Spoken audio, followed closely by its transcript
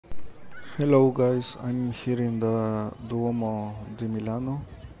Hello guys, I'm here in the Duomo di Milano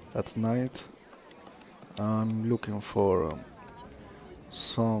at night. I'm looking for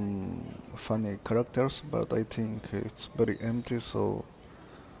some funny characters, but I think it's very empty, so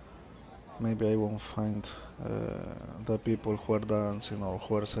maybe I won't find the people who are dancing or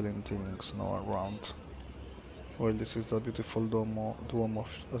who are selling things now around. Well, this is the beautiful Duomo,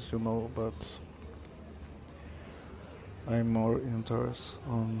 as you know, but I'm more interested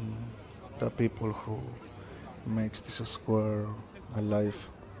on the people who makes this square alive,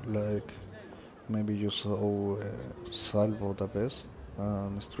 like maybe you saw Salvo the best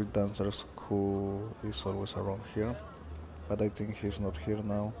and street dancers who is always around here, but I think he's not here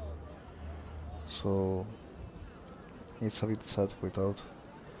now, so it's a bit sad without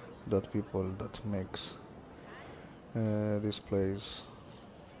that people that makes this place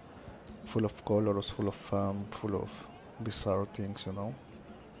full of colors, full of fun, full of bizarre things, you know.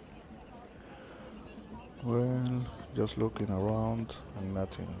 Well, just looking around and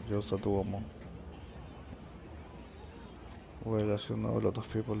nothing, just a Duomo. Well, as you know, a lot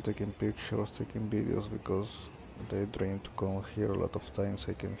of people taking pictures, taking videos because they dream to come here a lot of times.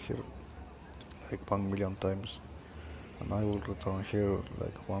 I came here like 1 million times, and I will return here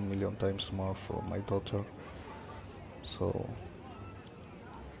like 1 million times more for my daughter. So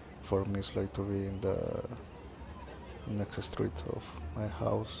for me, it's like to be in the next street of my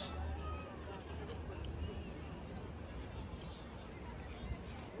house.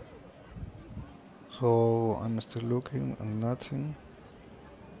 So I'm still looking and nothing.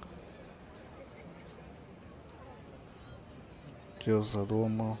 Just a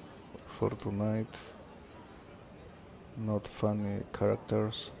Duomo for tonight. Not funny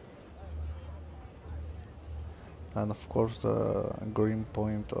characters. And of course the green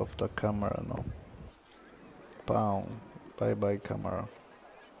point of the camera, no? Pound. Bye bye camera.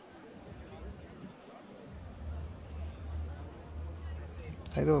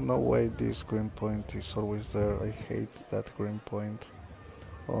 I don't know why this green point is always there. I hate that green point.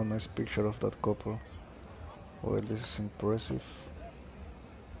 Oh, nice picture of that couple. Well, this is impressive.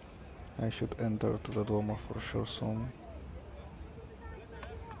 I should enter to the Duomo for sure soon.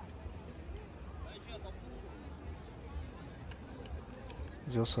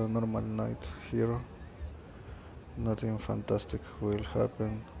 Just a normal night here. Nothing fantastic will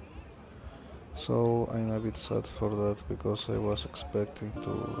happen. So I'm a bit sad for that because I was expecting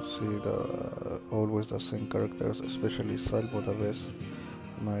to see the always the same characters, especially Salvo the best,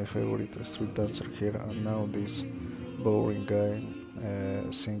 my favorite street dancer here, and now this boring guy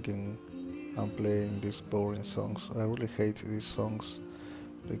singing and playing these boring songs. I really hate these songs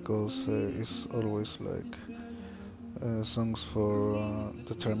because it's always like songs for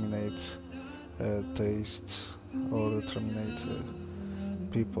determinate taste or determinate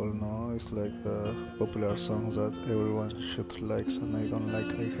people. No, it's like the popular songs that everyone should like, and I don't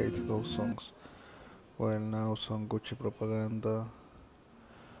like. I hate those songs. Well, now some Gucci propaganda,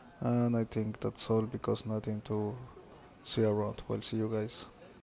 and I think that's all because nothing to see around. Well, see you guys.